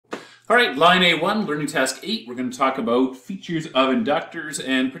All right, line A1, learning task 8, we're going to talk about features of inductors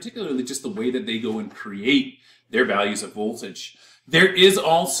and particularly just the way that they go and create their values of voltage. There is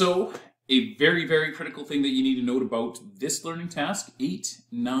also a very, very critical thing that you need to note about this learning task, 8,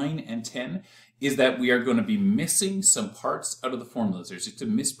 9, and 10, is that we are going to be missing some parts out of the formulas. There's just a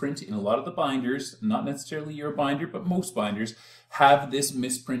misprint in a lot of the binders, not necessarily your binder, but most binders have this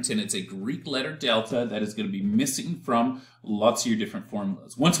misprint, and it's a Greek letter delta that is going to be missing from lots of your different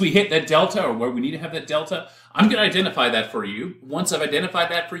formulas. Once we hit that delta, or where we need to have that delta, I'm going to identify that for you. Once I've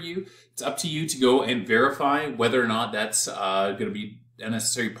identified that for you, it's up to you to go and verify whether or not that's going to be a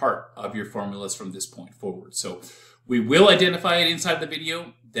necessary part of your formulas from this point forward. So we will identify it inside the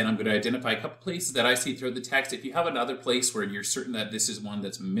video. Then I'm going to identify a couple places that I see throughout the text. If you have another place where you're certain that this is one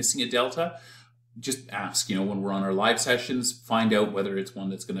that's missing a delta, just ask, when we're on our live sessions, find out whether it's one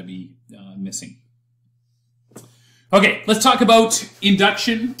that's going to be missing. Okay, let's talk about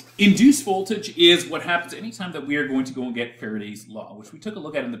induction. Induced voltage is what happens anytime that we are going to go and get Faraday's law, which we took a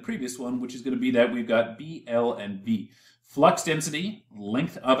look at in the previous one, which is going to be that we've got B, L, and V. Flux density,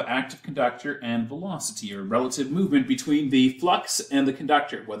 length of active conductor, and velocity, or relative movement between the flux and the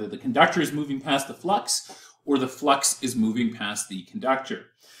conductor, whether the conductor is moving past the flux or the flux is moving past the conductor.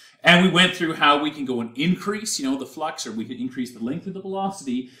 And we went through how we can go and increase, the flux, or we can increase the length of the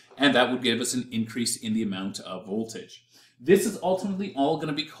velocity, and that would give us an increase in the amount of voltage. This is ultimately all going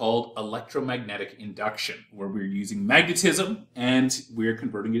to be called electromagnetic induction, where we're using magnetism and we're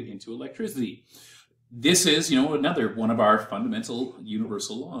converting it into electricity. This is, another one of our fundamental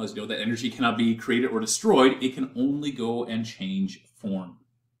universal laws, that energy cannot be created or destroyed. It can only go and change form.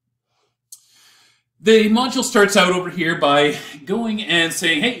 The module starts out over here by going and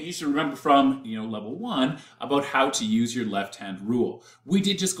saying, hey, you should remember from, level 1 about how to use your left-hand rule. We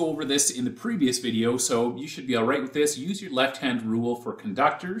did just go over this in the previous video, so you should be all right with this. Use your left-hand rule for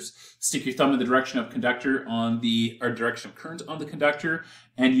conductors. Stick your thumb in the direction of conductor direction of current on the conductor,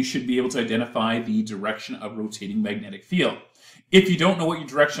 and you should be able to identify the direction of rotating magnetic field. If you don't know what your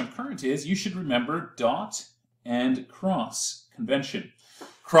direction of current is, you should remember dot and cross convention.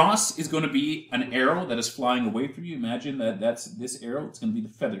 Cross is going to be an arrow that is flying away from you. Imagine that that's this arrow. It's going to be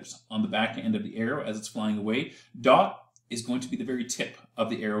the feathers on the back end of the arrow as it's flying away. Dot is going to be the very tip of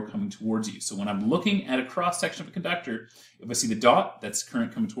the arrow coming towards you. So when I'm looking at a cross section of a conductor, if I see the dot, that's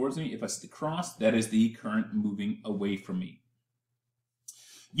current coming towards me. If I see the cross, that is the current moving away from me.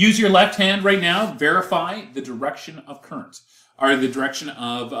 Use your left hand right now. Verify the direction of current, or the direction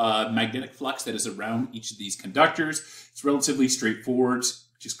of magnetic flux that is around each of these conductors. It's relatively straightforward.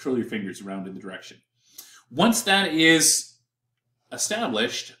 Just curl your fingers around in the direction. Once that is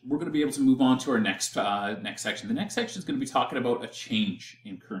established, we're going to be able to move on to our next section. The next section is going to be talking about a change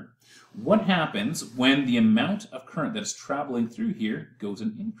in current. What happens when the amount of current that is traveling through here goes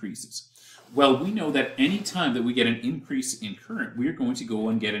and increases? Well, we know that any time that we get an increase in current, we are going to go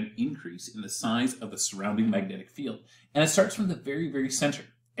and get an increase in the size of the surrounding magnetic field. And it starts from the very, very center.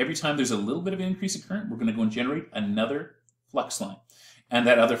 Every time there's a little bit of an increase in current, we're going to go and generate another flux line. And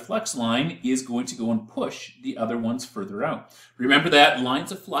that other flux line is going to go and push the other ones further out. Remember that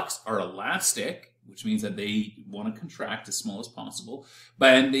lines of flux are elastic, which means that they want to contract as small as possible,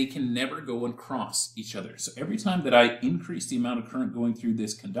 but they can never go and cross each other. So every time that I increase the amount of current going through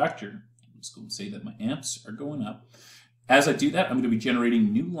this conductor, I'm just going to say that my amps are going up. As I do that, I'm going to be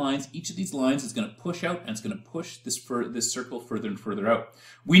generating new lines. Each of these lines is going to push out, and it's going to push this circle further and further out.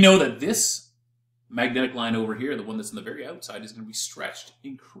 We know that this magnetic line over here, the one that's on the very outside, is going to be stretched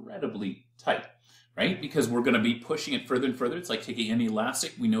incredibly tight, right? Because we're going to be pushing it further and further. It's like taking any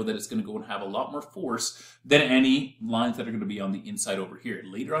elastic. We know that it's going to go and have a lot more force than any lines that are going to be on the inside over here.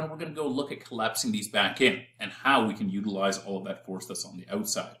 Later on, we're going to go look at collapsing these back in and how we can utilize all of that force that's on the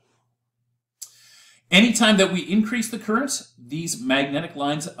outside. Anytime that we increase the current, these magnetic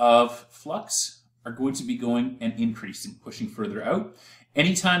lines of flux are going to be going and increasing, pushing further out.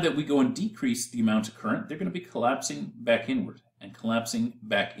 Anytime that we go and decrease the amount of current, they're going to be collapsing back inward and collapsing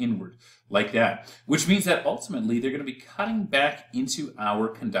back inward like that, which means that ultimately they're going to be cutting back into our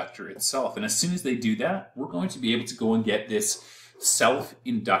conductor itself. And as soon as they do that, we're going to be able to go and get this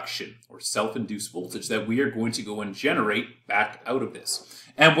self-induction or self-induced voltage that we are going to go and generate back out of this.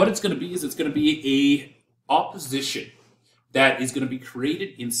 And what it's going to be is it's going to be a opposition that is going to be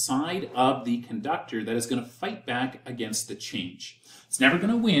created inside of the conductor that is going to fight back against the change. It's never going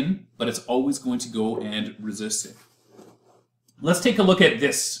to win, but it's always going to go and resist it. Let's take a look at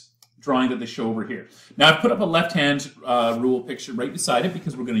this drawing that they show over here. Now, I've put up a left-hand rule picture right beside it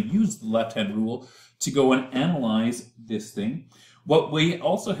because we're going to use the left-hand rule to go and analyze this thing. What we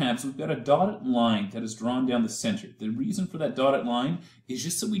also have is we've got a dotted line that is drawn down the center. The reason for that dotted line is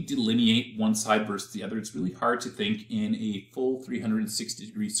just so we delineate one side versus the other. It's really hard to think in a full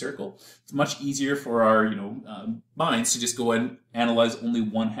 360-degree circle. It's much easier for our minds to just go and analyze only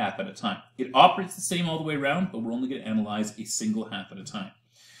one half at a time. It operates the same all the way around, but we're only going to analyze a single half at a time.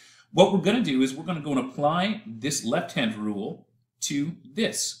 What we're going to do is we're going to go and apply this left-hand rule to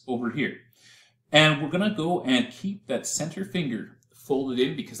this over here. And we're going to go and keep that center finger folded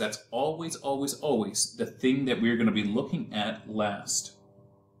in because that's always, always, always the thing that we're going to be looking at last.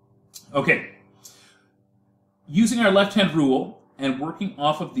 Okay. Using our left-hand rule and working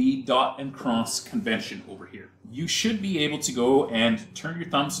off of the dot and cross convention over here, you should be able to go and turn your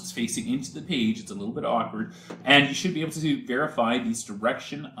thumb so it's facing into the page. It's a little bit awkward. And you should be able to verify this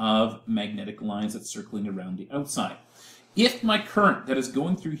direction of magnetic lines that's circling around the outside. If my current that is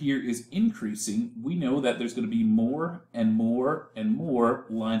going through here is increasing, we know that there's going to be more and more and more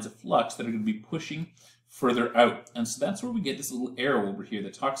lines of flux that are going to be pushing further out. And so that's where we get this little arrow over here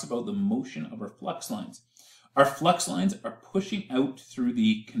that talks about the motion of our flux lines. Our flux lines are pushing out through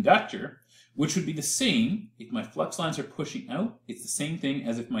the conductor, which would be the same if my flux lines are pushing out. It's the same thing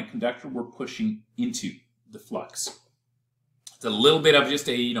as if my conductor were pushing into the flux. It's a little bit of just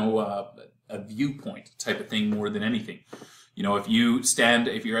a viewpoint type of thing more than anything.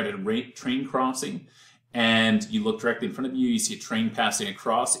 If you're at a train crossing and you look directly in front of you, you see a train passing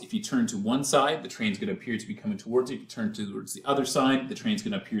across. If you turn to one side, the train's going to appear to be coming towards you. If you turn towards the other side, the train's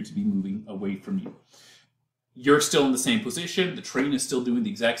going to appear to be moving away from you. You're still in the same position. The train is still doing the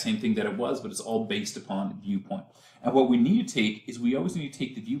exact same thing that it was, but it's all based upon viewpoint. And what we need to take is we always need to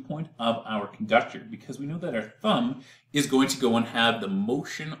take the viewpoint of our conductor because we know that our thumb is going to go and have the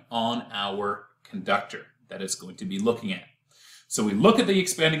motion on our conductor that it's going to be looking at. So we look at the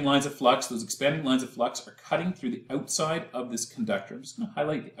expanding lines of flux. Those expanding lines of flux are cutting through the outside of this conductor. I'm just going to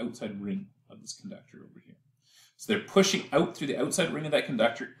highlight the outside ring of this conductor over here. So they're pushing out through the outside ring of that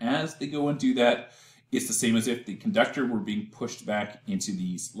conductor. As they go and do that, it's the same as if the conductor were being pushed back into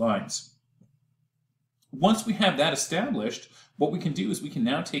these lines. Once we have that established, what we can do is we can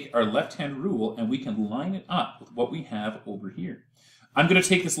now take our left-hand rule and we can line it up with what we have over here. I'm going to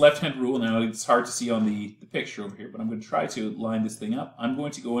take this left-hand rule. Now, it's hard to see on the picture over here, but I'm going to try to line this thing up. I'm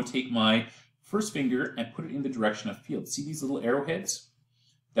going to go and take my first finger and put it in the direction of field. See these little arrowheads?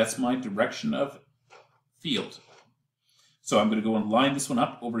 That's my direction of field. So I'm going to go and line this one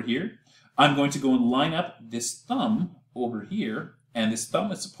up over here. I'm going to go and line up this thumb over here, and this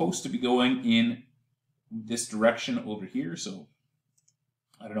thumb is supposed to be going in this direction over here. So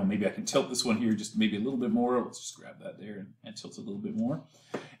I don't know, maybe I can tilt this one here just maybe a little bit more. Let's just grab that there and tilt it a little bit more.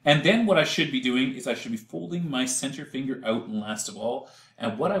 And then what I should be doing is I should be folding my center finger out last of all.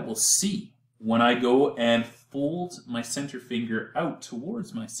 And what I will see when I go and fold my center finger out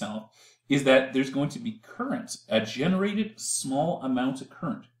towards myself is that there's going to be current, a generated small amount of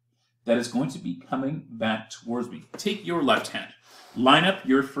current that is going to be coming back towards me. Take your left hand. Line up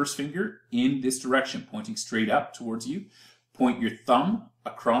your first finger in this direction, pointing straight up towards you. Point your thumb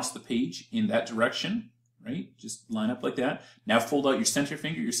across the page in that direction, right? Just line up like that. Now fold out your center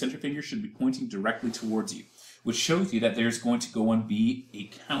finger. Your center finger should be pointing directly towards you, which shows you that there's going to go and be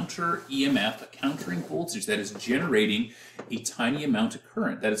a counter EMF, a countering voltage that is generating a tiny amount of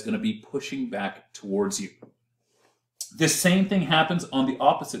current that is going to be pushing back towards you. The same thing happens on the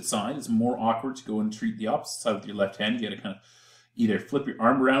opposite side. It's more awkward to go and treat the opposite side with your left hand. You got to kind of either flip your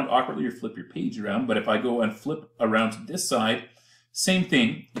arm around awkwardly or flip your page around. But if I go and flip around to this side, same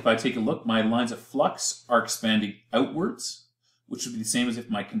thing. If I take a look, my lines of flux are expanding outwards, which would be the same as if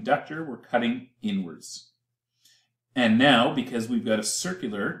my conductor were cutting inwards. And now, because we've got a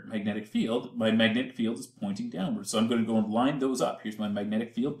circular magnetic field, my magnetic field is pointing downward. So I'm going to go and line those up. Here's my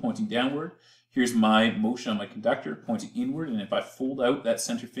magnetic field pointing downward. Here's my motion on my conductor pointing inward. And if I fold out that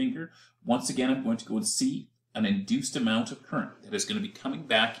center finger, once again, I'm going to go and see an induced amount of current that is going to be coming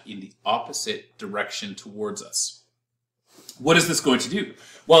back in the opposite direction towards us. What is this going to do?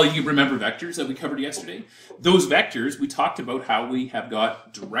 Well, you remember vectors that we covered yesterday? Those vectors, we talked about how we have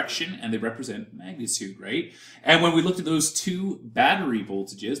got direction and they represent magnitude, right? And when we looked at those two battery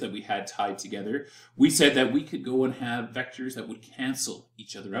voltages that we had tied together, we said that we could go and have vectors that would cancel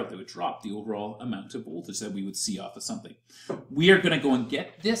each other out. That would drop the overall amount of voltage that we would see off of something. We are going to go and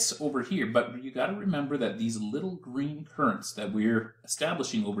get this over here, but you got to remember that these little green currents that we're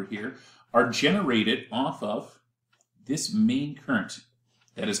establishing over here are generated off of this main current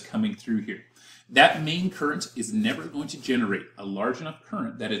that is coming through here. That main current is never going to generate a large enough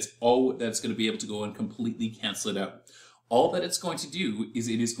current that it's going to be able to go and completely cancel it out. All that it's going to do is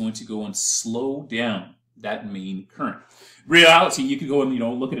it is going to go and slow down that main current. Reality, you could go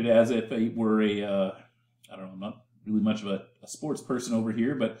and, look at it as if it were I don't know, I'm not really much of a sports person over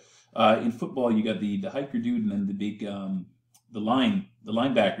here, but in football, you got the hiker dude and then the big, the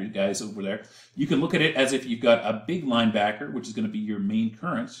linebacker guys over there. You can look at it as if you've got a big linebacker, which is going to be your main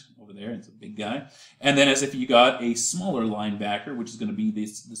current over there. It's a big guy. And then as if you got a smaller linebacker, which is going to be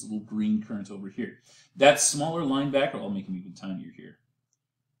this little green current over here. That smaller linebacker, I'll make him even tinier here.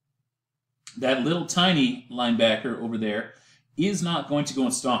 That little tiny linebacker over there is not going to go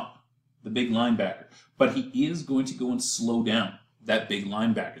and stop the big linebacker, but he is going to go and slow down that big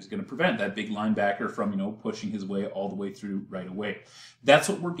linebacker. Is going to prevent that big linebacker from, pushing his way all the way through right away. That's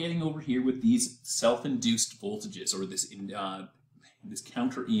what we're getting over here with these self-induced voltages, or this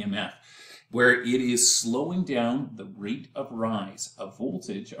counter EMF, where it is slowing down the rate of rise of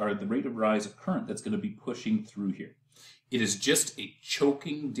voltage, or the rate of rise of current that's going to be pushing through here. It is just a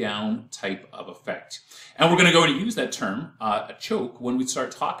choking down type of effect. And we're going to go and use that term, a choke, when we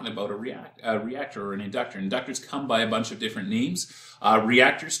start talking about a reactor or an inductor. Inductors come by a bunch of different names.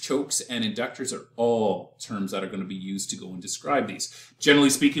 Reactors, chokes, and inductors are all terms that are going to be used to go and describe these. Generally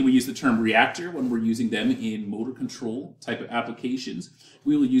speaking, we use the term reactor when we're using them in motor control type of applications.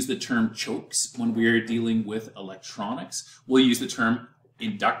 We will use the term chokes when we are dealing with electronics. We'll use the term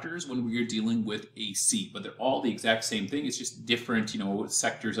inductors when we are dealing with AC, but they're all the exact same thing. It's just different,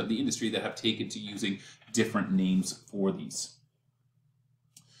 sectors of the industry that have taken to using different names for these.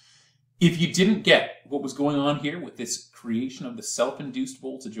 If you didn't get what was going on here with this creation of the self-induced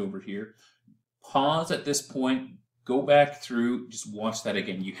voltage over here, pause at this point, go back through, just watch that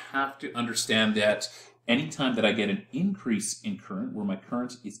again. You have to understand that anytime that I get an increase in current, where my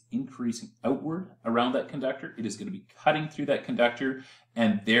current is increasing outward around that conductor, it is going to be cutting through that conductor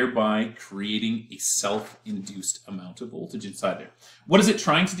and thereby creating a self-induced amount of voltage inside there. What is it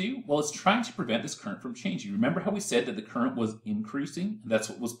trying to do? Well, it's trying to prevent this current from changing. Remember how we said that the current was increasing, and that's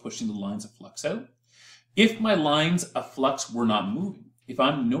what was pushing the lines of flux out? If my lines of flux were not moving, if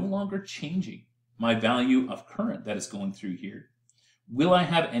I'm no longer changing my value of current that is going through here, will I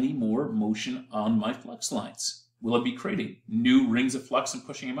have any more motion on my flux lines? Will I be creating new rings of flux and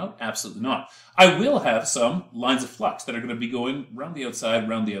pushing them out? Absolutely not. I will have some lines of flux that are going to be going around the outside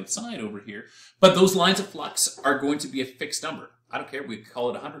over here, but those lines of flux are going to be a fixed number. I don't care, we call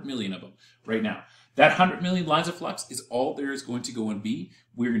it 100 million of them right now. That 100 million lines of flux is all there is going to go and be.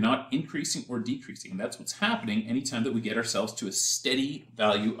 We're not increasing or decreasing, and that's what's happening anytime that we get ourselves to a steady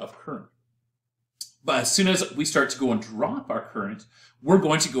value of current. But as soon as we start to go and drop our current, we're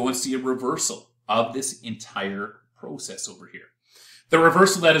going to go and see a reversal of this entire process over here. The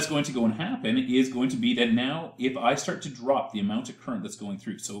reversal that is going to go and happen is going to be that now if I start to drop the amount of current that's going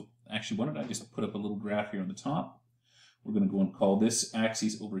through, so actually why don't I just put up a little graph here on the top. We're going to go and call this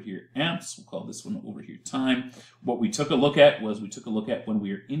axis over here amps. We'll call this one over here time. What we took a look at was when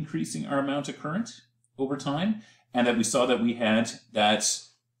we are increasing our amount of current over time, and that we saw that we had that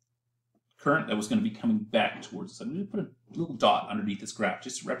current that was going to be coming back towards us. I'm going to put a little dot underneath this graph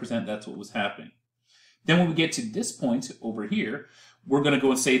just to represent that's what was happening. Then when we get to this point over here, we're going to go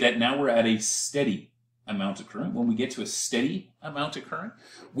and say that now we're at a steady amount of current. When we get to a steady amount of current,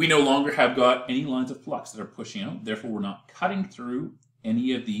 we no longer have got any lines of flux that are pushing out. Therefore, we're not cutting through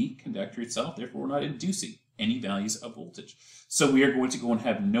any of the conductor itself. Therefore, we're not inducing any values of voltage. So we are going to go and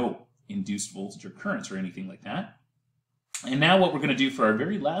have no induced voltage or currents or anything like that. And now what we're going to do for our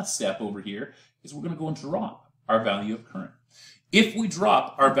very last step over here is we're going to go and drop our value of current. If we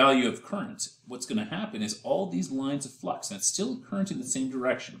drop our value of current, what's going to happen is all these lines of flux, and it's still current in the same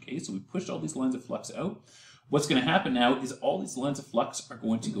direction, okay? So we pushed all these lines of flux out. What's going to happen now is all these lines of flux are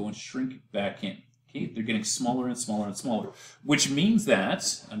going to go and shrink back in, okay? They're getting smaller and smaller and smaller, which means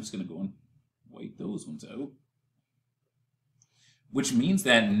that, I'm just going to go and wipe those ones out, which means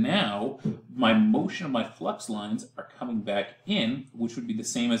that now my motion of my flux lines are coming back in, which would be the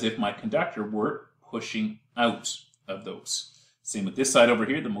same as if my conductor were pushing out of those. Same with this side over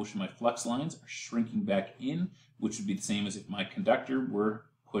here, the motion of my flux lines are shrinking back in, which would be the same as if my conductor were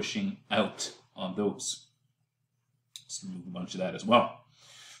pushing out on those. Just remove a bunch of that as well.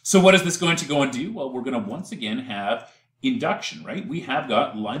 So what is this going to go and do? Well, we're going to once again have induction, right? We have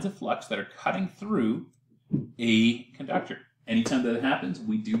got lines of flux that are cutting through a conductor. Anytime that happens,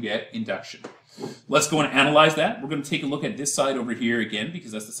 we do get induction. Let's go and analyze that. We're going to take a look at this side over here again,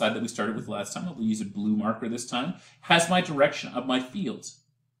 because that's the side that we started with last time. I'll use a blue marker this time. Has my direction of my field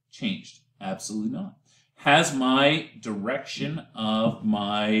changed? Absolutely not. Has my direction of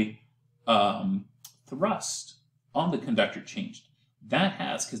my thrust on the conductor changed? That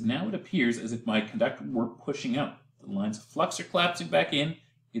has, because now it appears as if my conductor were pushing out. The lines of flux are collapsing back in.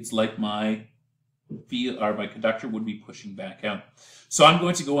 It's like my my conductor would be pushing back out. So I'm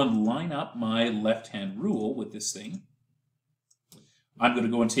going to go and line up my left-hand rule with this thing. I'm going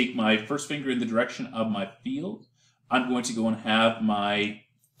to go and take my first finger in the direction of my field. I'm going to go and have my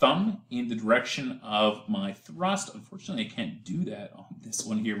thumb in the direction of my thrust. Unfortunately, I can't do that on this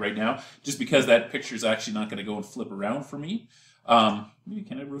one here right now, just because that picture is actually not going to go and flip around for me. Maybe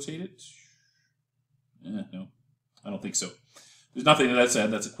can I rotate it? No, I don't think so. There's nothing that's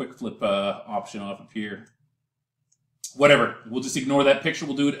a quick flip option off of here. Whatever, we'll just ignore that picture.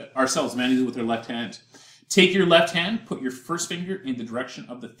 We'll do it ourselves manually with our left hand. Take your left hand, put your first finger in the direction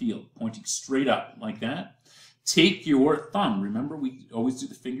of the field, pointing straight up like that. Take your thumb. Remember, we always do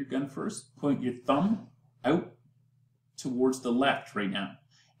the finger gun first. Point your thumb out towards the left right now.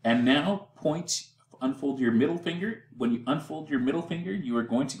 And now unfold your middle finger. When you unfold your middle finger, you are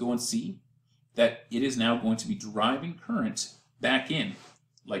going to go and see that it is now going to be driving current back in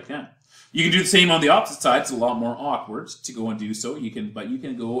like that. You can do the same on the opposite side. It's a lot more awkward to go and do so. But you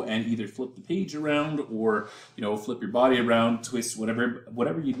can go and either flip the page around or flip your body around, twist,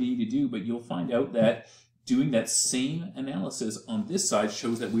 whatever you need to do. But you'll find out that doing that same analysis on this side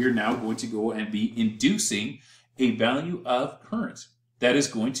shows that we are now going to go and be inducing a value of current that is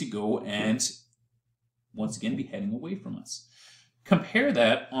going to go and once again be heading away from us. Compare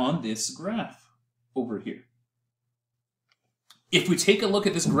that on this graph over here. If we take a look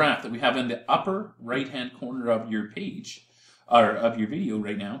at this graph that we have in the upper right-hand corner of your page, or of your video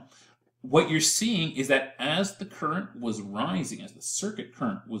right now, what you're seeing is that as the current was rising, as the circuit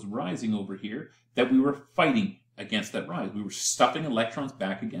current was rising over here, that we were fighting against that rise. We were stuffing electrons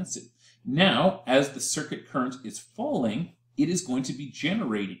back against it. Now, as the circuit current is falling, it is going to be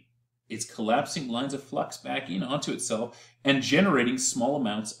generating. It's collapsing lines of flux back in onto itself and generating small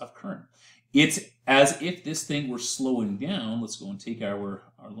amounts of current. It's as if this thing were slowing down. Let's go and take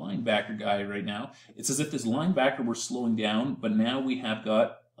our linebacker guy right now. It's as if this linebacker were slowing down, but now we have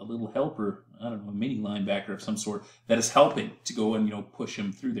got a little helper, I don't know, a mini linebacker of some sort that is helping to go and push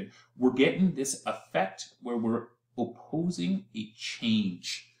him through there. We're getting this effect where we're opposing a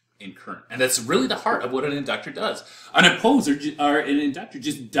change in current. And that's really the heart of what an inductor does. An inductor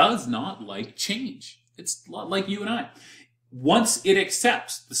just does not like change. It's a lot like you and I. Once it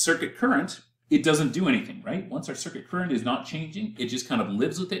accepts the circuit current, it doesn't do anything, right? Once our circuit current is not changing, it just kind of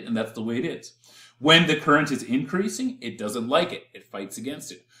lives with it, and that's the way it is. When the current is increasing, it doesn't like it. It fights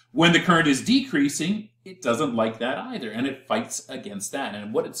against it. When the current is decreasing, it doesn't like that either, and it fights against that.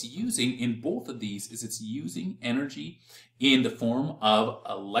 And what it's using in both of these is it's using energy in the form of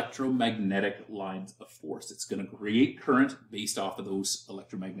electromagnetic lines of force. It's going to create current based off of those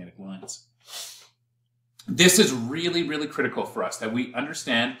electromagnetic lines. This is really, really critical for us, that we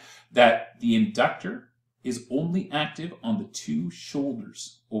understand that the inductor is only active on the two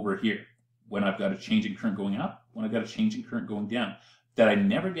shoulders over here. When I've got a change in current going up, when I've got a change in current going down, that I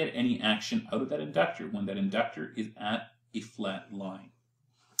never get any action out of that inductor when that inductor is at a flat line.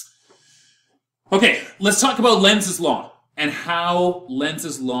 Okay, let's talk about Lenz's law and how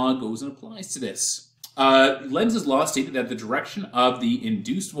Lenz's law goes and applies to this. Lenz's law stated that the direction of the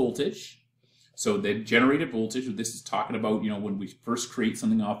induced voltage, so the generated voltage, this is talking about, when we first create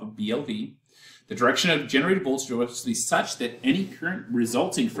something off of BLV, the direction of generated voltage will be such that any current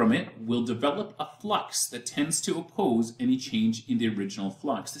resulting from it will develop a flux that tends to oppose any change in the original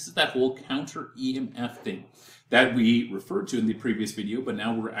flux. This is that whole counter EMF thing that we referred to in the previous video, but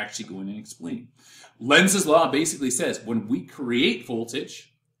now we're actually going and explaining. Lenz's law basically says when we create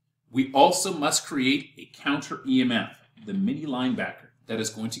voltage, we also must create a counter EMF, the mini linebacker, that is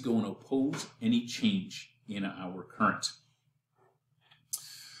going to go and oppose any change in our current.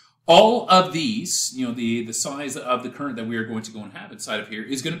 All of these, the size of the current that we are going to go and have inside of here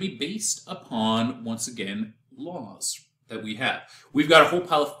is going to be based upon, once again, laws that we have. We've got a whole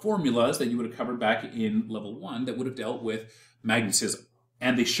pile of formulas that you would have covered back in level 1 that would have dealt with magnetism.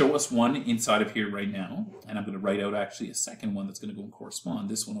 And they show us one inside of here right now. And I'm going to write out actually a second one that's going to go and correspond.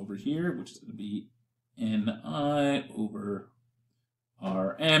 This one over here, which is going to be Ni over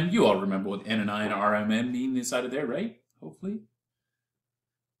Rm. You all remember what N and I and Rm mean inside of there, right? Hopefully.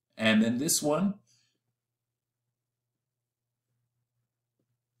 And then this one,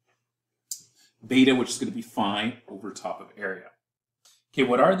 beta, which is going to be phi over top of area. Okay,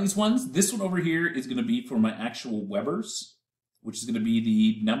 what are these ones? This one over here is going to be for my actual Webers, which is going to be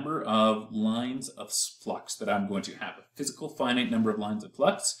the number of lines of flux that I'm going to have, a physical finite number of lines of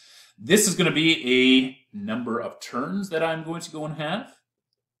flux. This is going to be a number of turns that I'm going to go and have.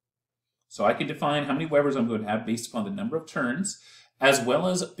 So I can define how many Webers I'm going to have based upon the number of turns, as well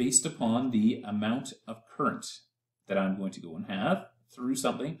as based upon the amount of current that I'm going to go and have through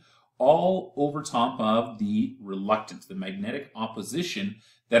something. all over top of the reluctance, the magnetic opposition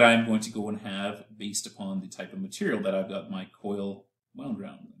that I'm going to go and have based upon the type of material that I've got my coil wound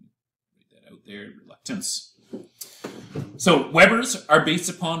around. Let me write that out there, reluctance. So Webers are based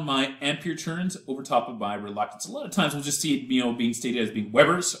upon my ampere turns over top of my reluctance. A lot of times we'll just see it, being stated as being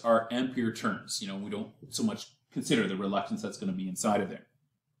Webers are ampere turns. We don't so much consider the reluctance that's going to be inside of there.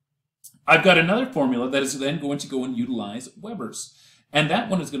 I've got another formula that is then going to go and utilize Webers. And that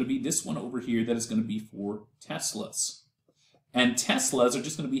one is going to be this one over here that is going to be for Teslas. And Teslas are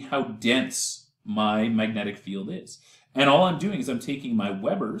just going to be how dense my magnetic field is. And all I'm doing is I'm taking my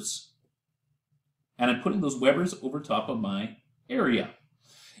Webers and I'm putting those Webers over top of my area.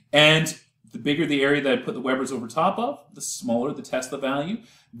 And the bigger the area that I put the Webers over top of, the smaller the Tesla value.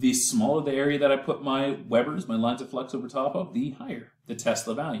 The smaller the area that I put my Webers, my lines of flux over top of, the higher the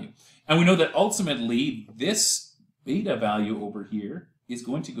Tesla value. And we know that ultimately this beta value over here is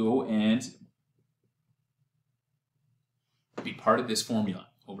going to go and be part of this formula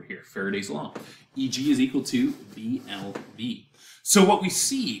over here, Faraday's law. Eg is equal to BLV. So what we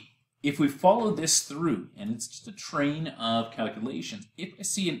see, if we follow this through, and it's just a train of calculations, if I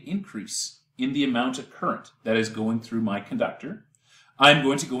see an increase in the amount of current that is going through my conductor, I'm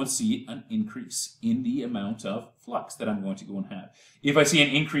going to go and see an increase in the amount of flux that I'm going to go and have. If I see an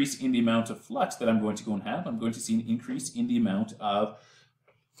increase in the amount of flux that I'm going to go and have, I'm going to see an increase in the amount of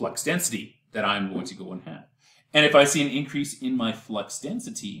flux density that I'm going to go and have. And if I see an increase in my flux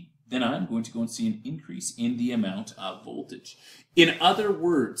density, then I'm going to go and see an increase in the amount of voltage. In other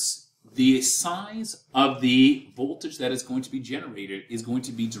words, the size of the voltage that is going to be generated is going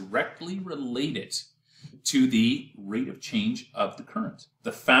to be directly related to the rate of change of the current.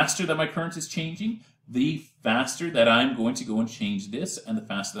 The faster that my current is changing, the faster that I'm going to go and change this, and the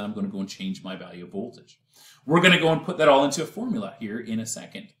faster that I'm going to go and change my value of voltage. We're going to go and put that all into a formula here in a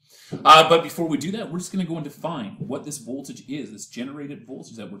second. But before we do that, we're just going to go and define what this voltage is, this generated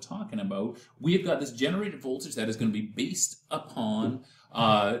voltage that we're talking about. We have got this generated voltage that is going to be based upon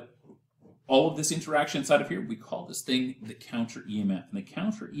all of this interaction inside of here. We call this thing the counter EMF. And the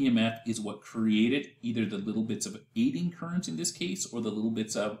counter EMF is what created either the little bits of aiding current in this case or the little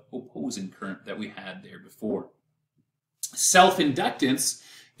bits of opposing current that we had there before. Self-inductance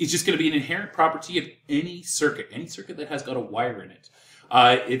is just going to be an inherent property of any circuit that has got a wire in it.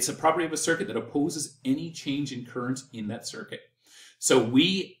 It's a property of a circuit that opposes any change in current in that circuit. So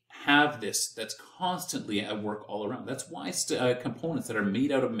we have this that's constantly at work all around. That's why components that are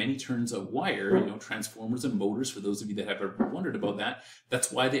made out of many turns of wire, transformers and motors, for those of you that have ever wondered about that,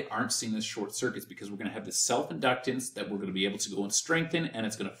 that's why they aren't seen as short circuits, because we're going to have this self-inductance that we're going to be able to go and strengthen, and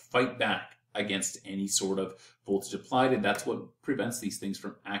it's going to fight back against any sort of voltage applied, and that's what prevents these things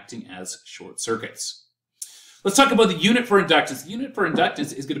from acting as short circuits. Let's talk about the unit for inductance. The unit for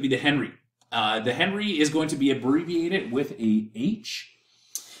inductance is going to be the Henry. The Henry is going to be abbreviated with a H.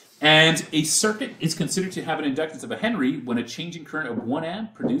 And a circuit is considered to have an inductance of a Henry when a change in current of 1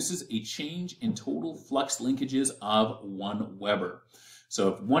 amp produces a change in total flux linkages of 1 Weber. So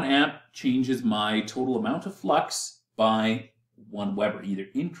if 1 amp changes my total amount of flux by 1 Weber, either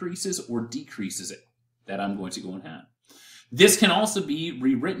increases or decreases it, that I'm going to go and have. This can also be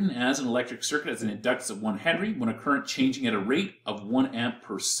rewritten as an electric circuit as an inductance of 1 Henry when a current changing at a rate of 1 amp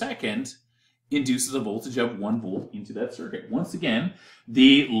per second induces a voltage of 1 volt into that circuit. Once again,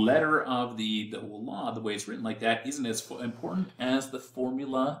 the letter of the whole law, the way it's written like that, isn't as important as the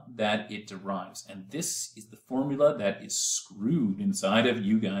formula that it derives. And this is the formula that is screwed inside of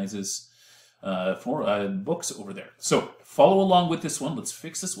you guys' books over there. So follow along with this one. Let's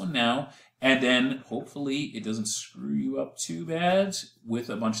fix this one now. And then hopefully it doesn't screw you up too bad with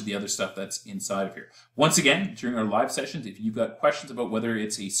a bunch of the other stuff that's inside of here. Once again, during our live sessions, if you've got questions about whether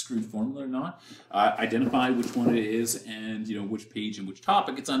it's a screwed formula or not, identify which one it is and which page and which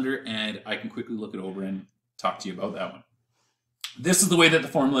topic it's under, and I can quickly look it over and talk to you about that one. This is the way that the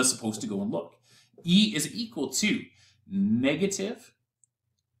formula is supposed to go and look. E is equal to negative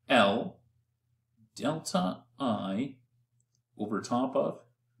L delta I over top of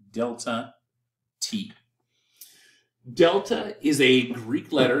delta T. Delta is a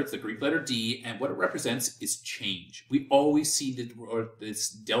Greek letter, it's the Greek letter D, and what it represents is change. We always see this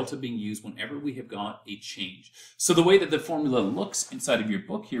delta being used whenever we have got a change. So the way that the formula looks inside of your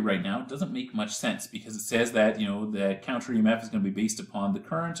book here right now doesn't make much sense, because it says that, the counter EMF is going to be based upon the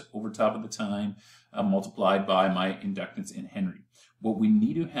current over top of the time multiplied by my inductance in Henry. What we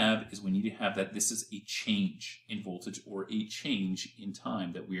need to have is that this is a change in voltage or a change in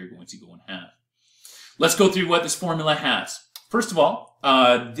time that we are going to go and have. Let's go through what this formula has. First of all,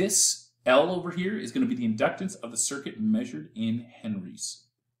 this L over here is going to be the inductance of the circuit measured in Henries.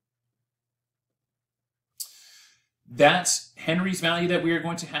 That Henry's value that we are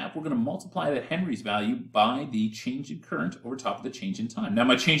going to have, we're going to multiply that Henry's value by the change in current over top of the change in time. Now,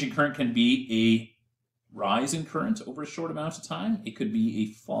 my change in current can be a rise in current over a short amount of time. It could be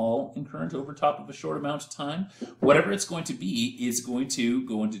a fall in current over top of a short amount of time. Whatever it's going to be is going to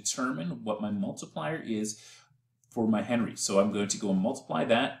go and determine what my multiplier is for my Henry. So I'm going to go and multiply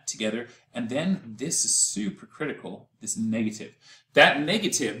that together. And then this is super critical, this negative. That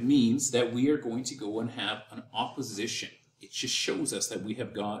negative means that we are going to go and have an opposition. It just shows us that we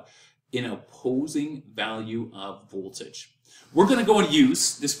have got an opposing value of voltage. We're going to go and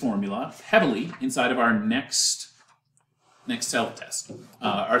use this formula heavily inside of our next self-test,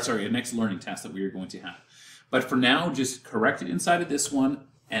 next learning test that we are going to have. But for now, just correct it inside of this one,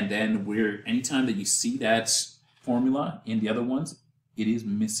 and then anytime that you see that formula in the other ones, it is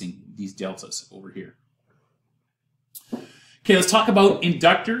missing these deltas over here. Okay, let's talk about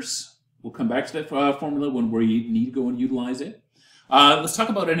inductors. We'll come back to that formula when we need to go and utilize it. Let's talk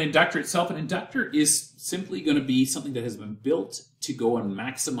about an inductor itself. An inductor is simply going to be something that has been built to go and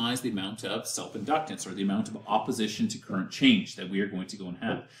maximize the amount of self-inductance, or the amount of opposition to current change that we are going to go and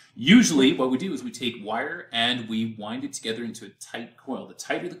have. Usually what we do is we take wire and we wind it together into a tight coil. The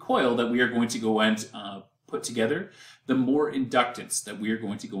tighter the coil that we are going to go and put together, the more inductance that we are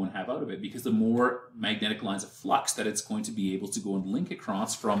going to go and have out of it, because the more magnetic lines of flux that it's going to be able to go and link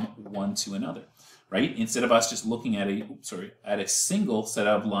across from one to another, right? Instead of us just looking at a single set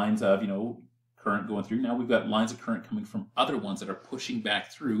of lines of, current going through, now we've got lines of current coming from other ones that are pushing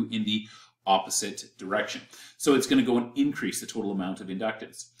back through in the opposite direction. So it's going to go and increase the total amount of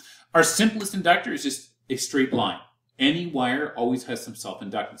inductance. Our simplest inductor is just a straight line. Any wire always has some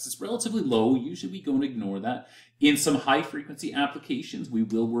self-inductance. It's relatively low. Usually we go and ignore that. In some high-frequency applications, we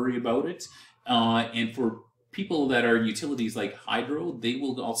will worry about it. And for people that are utilities like hydro, they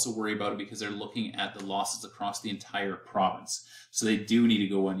will also worry about it because they're looking at the losses across the entire province. So they do need to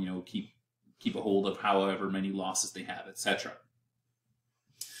go and keep a hold of however many losses they have, etc.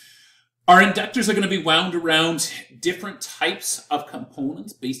 Our inductors are going to be wound around different types of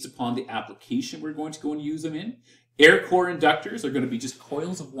components based upon the application we're going to go and use them in. Air core inductors are going to be just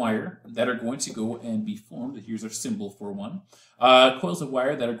coils of wire that are going to go and be formed. Here's our symbol for one. Coils of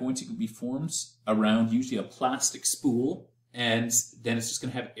wire that are going to be formed around usually a plastic spool, and then it's just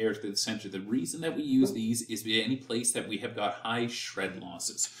going to have air through the center. The reason that we use these is any place that we have got high shred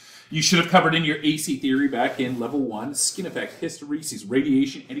losses. You should have covered in your AC theory back in level 1, skin effect, hysteresis,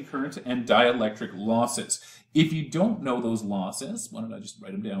 radiation, eddy current, and dielectric losses. If you don't know those losses, why don't I just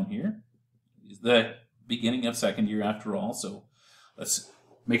write them down here? Is the beginning of second year after all, so let's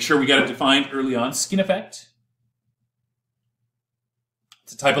make sure we got it defined early on. Skin effect.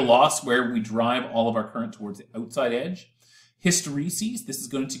 It's a type of loss where we drive all of our current towards the outside edge. Hysteresis, this is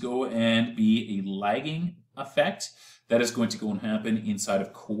going to go and be a lagging effect that is going to go and happen inside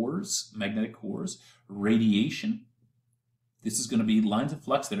of cores, magnetic cores. Radiation, this is going to be lines of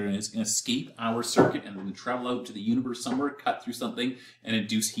flux that are going to escape our circuit and then travel out to the universe somewhere, cut through something, and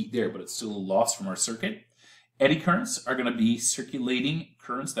induce heat there, but it's still a loss from our circuit. Eddy currents are going to be circulating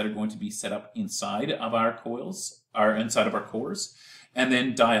currents that are going to be set up inside of our coils, or inside of our cores. And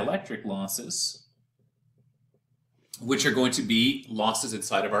then dielectric losses, which are going to be losses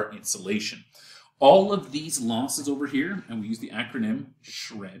inside of our insulation. All of these losses over here, and we use the acronym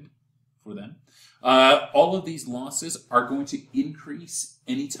SHRED for them, all of these losses are going to increase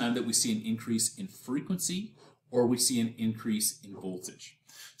anytime that we see an increase in frequency or we see an increase in voltage.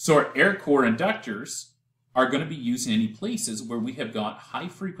 So our air core inductors are going to be used in any places where we have got high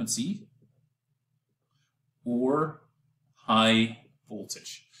frequency or high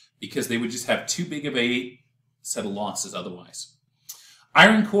voltage, because they would just have too big of a set of losses otherwise.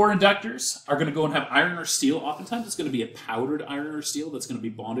 Iron core inductors are going to go and have iron or steel. Oftentimes it's going to be a powdered iron or steel that's going to be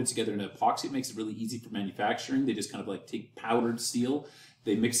bonded together in epoxy. It makes it really easy for manufacturing. They just kind of like take powdered steel,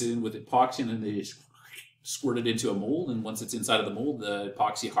 they mix it in with epoxy, and then they just squirt it into a mold. And once it's inside of the mold, the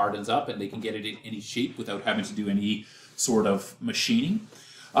epoxy hardens up and they can get it in any shape without having to do any sort of machining.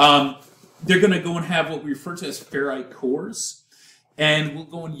 They're going to go and have what we refer to as ferrite cores. And we'll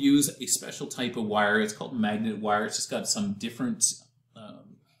go and use a special type of wire. It's called magnet wire. It's just got some different...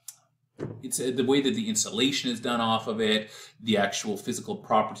 it's the way that the insulation is done off of it, the actual physical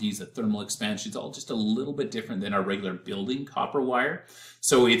properties, the thermal expansion, it's all just a little bit different than our regular building copper wire.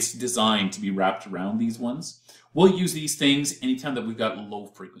 So it's designed to be wrapped around these ones. We'll use these things anytime that we've got low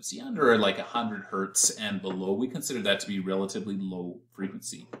frequency, under like 100 hertz and below. We consider that to be relatively low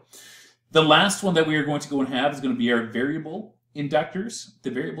frequency. The last one that we are going to go and have is going to be our variable inductors,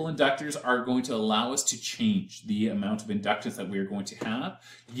 the variable inductors, are going to allow us to change the amount of inductance that we are going to have.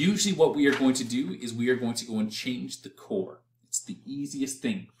 Usually what we are going to do is we are going to go and change the core. It's the easiest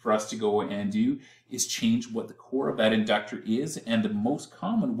thing for us to go and do is change what the core of that inductor is, and the most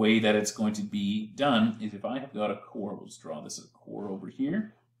common way that it's going to be done is if I have got a core, we'll just draw this as a core over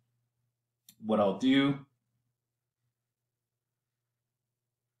here. What I'll do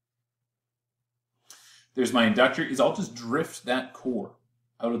there's my inductor, is I'll just drift that core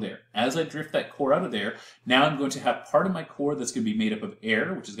out of there. As I drift that core out of there, now I'm going to have part of my core that's going to be made up of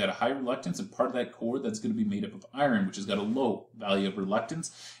air, which has got a high reluctance, and part of that core that's going to be made up of iron, which has got a low value of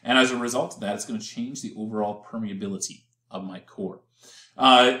reluctance. And as a result of that, it's going to change the overall permeability of my core.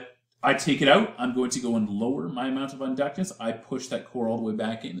 I take it out, I'm going to go and lower my amount of inductance. I push that core all the way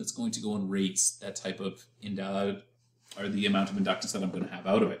back in. It's going to go and raise that type of or the amount of inductance that I'm going to have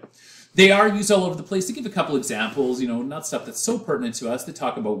out of it. They are used all over the place. To give a couple examples, not stuff that's so pertinent to us. They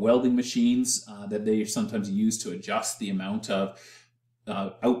talk about welding machines that they sometimes use to adjust the amount of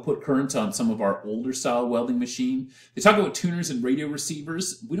output current on some of our older style welding machine. They talk about tuners and radio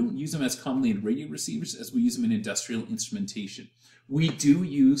receivers. We don't use them as commonly in radio receivers as we use them in industrial instrumentation. We do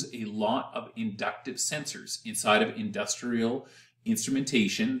use a lot of inductive sensors inside of industrial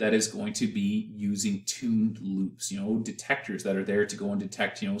instrumentation that is going to be using tuned loops, detectors that are there to go and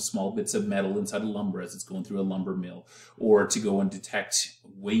detect, small bits of metal inside a lumber as it's going through a lumber mill, or to go and detect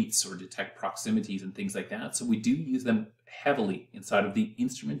weights or detect proximities and things like that. So we do use them heavily inside of the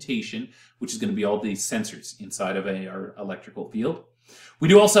instrumentation, which is going to be all these sensors inside of our electrical field. We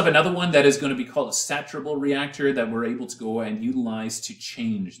do also have another one that is going to be called a saturable reactor that we're able to go and utilize to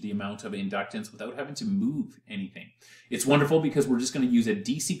change the amount of inductance without having to move anything. It's wonderful because we're just going to use a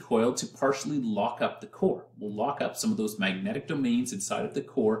DC coil to partially lock up the core. We'll lock up some of those magnetic domains inside of the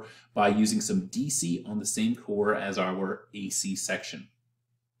core by using some DC on the same core as our AC section.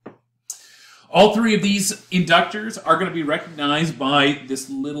 All three of these inductors are going to be recognized by this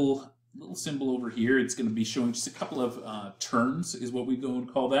little symbol over here. It's going to be showing just a couple of turns is what we go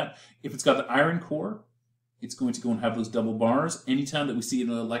and call that. If it's got the iron core, it's going to go and have those double bars. Anytime that we see an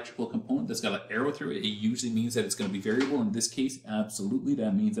electrical component that's got an arrow through it, it usually means that it's going to be variable. In this case, absolutely,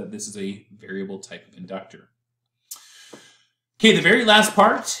 that means that this is a variable type of inductor. Okay, the very last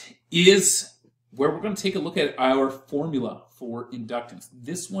part is where we're going to take a look at our formula for inductance.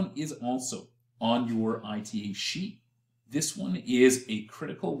 This one is also on your ITA sheet. This one is a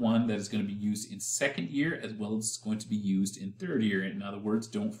critical one that is going to be used in second year as well as going to be used in third year. In other words,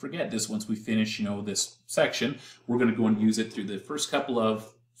 don't forget this once we finish, this section. We're going to go and use it through the first couple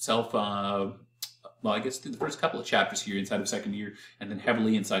of through the first couple of chapters here inside of second year, and then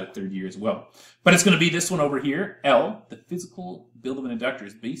heavily inside of third year as well. But it's going to be this one over here. L, the physical build of an inductor,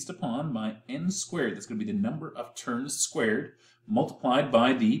 is based upon my N squared. That's going to be the number of turns squared, multiplied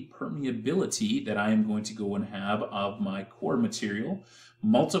by the permeability that I am going to go and have of my core material,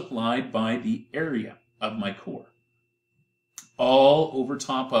 multiplied by the area of my core, all over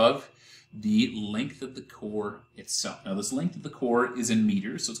top of the length of the core itself. Now this length of the core is in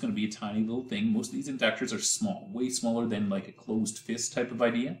meters, so it's going to be a tiny little thing. Most of these inductors are small, way smaller than like a closed fist type of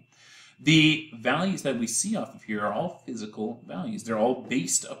idea. The values that we see off of here are all physical values. They're all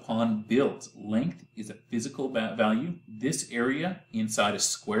based upon build. Length is a physical value. This area inside of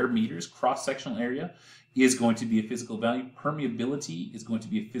square meters, cross-sectional area, is going to be a physical value. Permeability is going to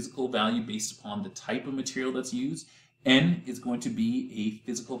be a physical value based upon the type of material that's used. N is going to be a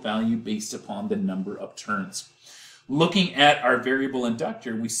physical value based upon the number of turns. Looking at our variable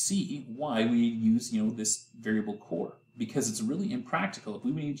inductor, we see why we use this variable core. Because it's really impractical. If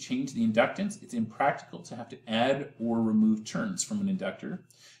we need to change the inductance, it's impractical to have to add or remove turns from an inductor.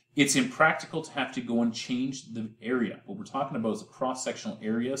 It's impractical to have to go and change the area. What we're talking about is a cross-sectional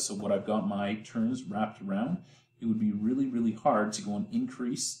area, so what I've got my turns wrapped around, it would be really, really hard to go and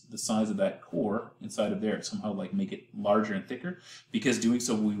increase the size of that core inside of there, somehow like make it larger and thicker, because doing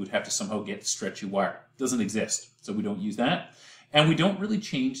so we would have to somehow get stretchy wire. It doesn't exist, so we don't use that. And we don't really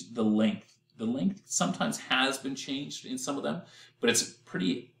change the length. The length sometimes has been changed in some of them, but it's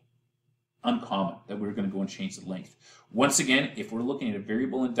pretty uncommon that we're going to go and change the length. Once again, if we're looking at a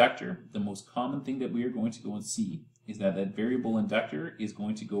variable inductor, the most common thing that we are going to go and see is that that variable inductor is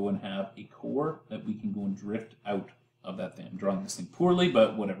going to go and have a core that we can go and drift out of that thing. I'm drawing this thing poorly,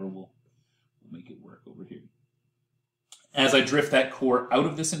 but whatever, we'll make it work over here. As I drift that core out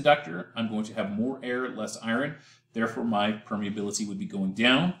of this inductor, I'm going to have more air, less iron. Therefore, my permeability would be going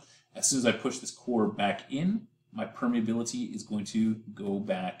down. As soon as I push this core back in, my permeability is going to go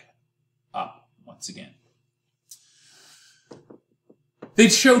back up once again. They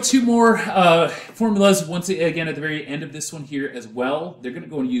show two more formulas once again at the very end of this one here as well. They're going to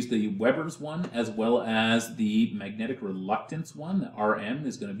go and use the Weber's one as well as the magnetic reluctance one. The Rm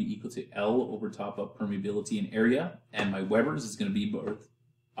is going to be equal to L over top of permeability and area. And my Weber's is going to be both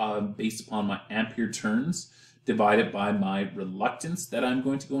based upon my ampere turns divided by my reluctance that I'm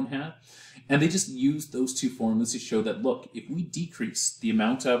going to go and have. And they just use those two formulas to show that, look, if we decrease the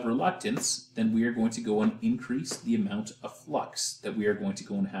amount of reluctance, then we are going to go and increase the amount of flux that we are going to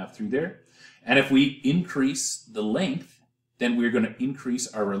go and have through there. And if we increase the length, then we're going to increase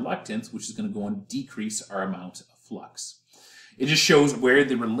our reluctance, which is going to go and decrease our amount of flux. It just shows where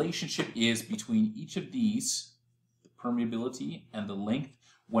the relationship is between each of these, the permeability and the length,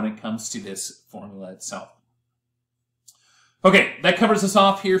 when it comes to this formula itself. Okay, that covers us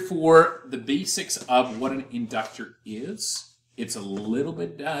off here for the basics of what an inductor is. It's a little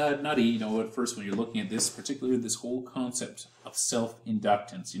bit nutty, you know, at first when you're looking at this, particularly this whole concept of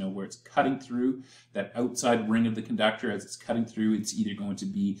self-inductance, you know, where it's cutting through that outside ring of the conductor. As it's cutting through, it's either going to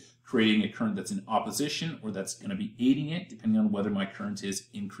be creating a current that's in opposition or that's going to be aiding it, depending on whether my current is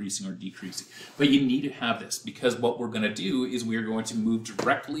increasing or decreasing. But you need to have this, because what we're going to do is we are going to move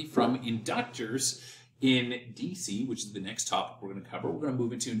directly from inductors in DC, which is the next topic we're going to cover. We're going to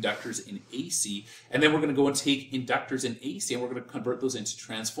move into inductors in AC, and then we're going to go and take inductors in AC, and we're going to convert those into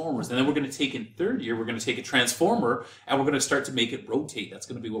transformers. And then we're going to take in third year, we're going to take a transformer, and we're going to start to make it rotate. That's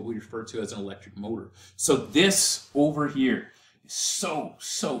going to be what we refer to as an electric motor. So this over here is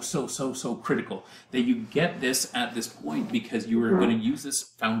so critical that you get this at this point, because you are going to use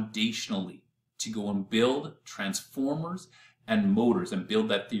this foundationally to go and build transformers and motors and build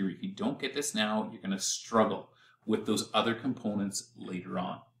that theory. If you don't get this now, you're going to struggle with those other components later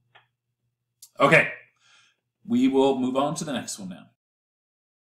on. Okay, we will move on to the next one now.